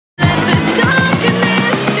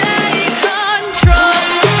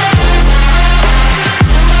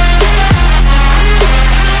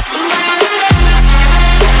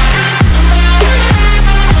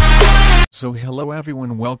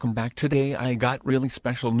everyone, welcome back. Today I got really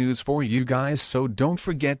special news for you guys, so don't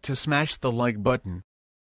forget to smash the like button.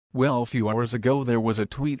 Well, a few hours ago there was a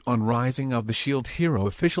tweet on Rising of the Shield Hero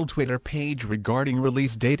official Twitter page regarding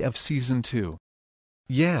release date of Season 2.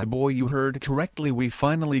 Yeah boy, you heard correctly, we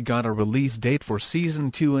finally got a release date for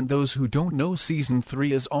Season 2, and those who don't know, Season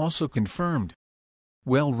 3 is also confirmed.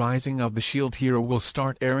 Well, Rising of the Shield Hero will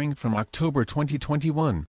start airing from October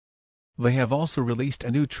 2021. They have also released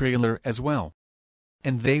a new trailer as well.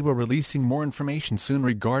 And they were releasing more information soon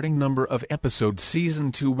regarding number of episodes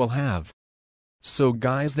Season 2 will have. So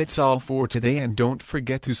guys, that's all for today, and don't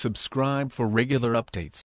forget to subscribe for regular updates.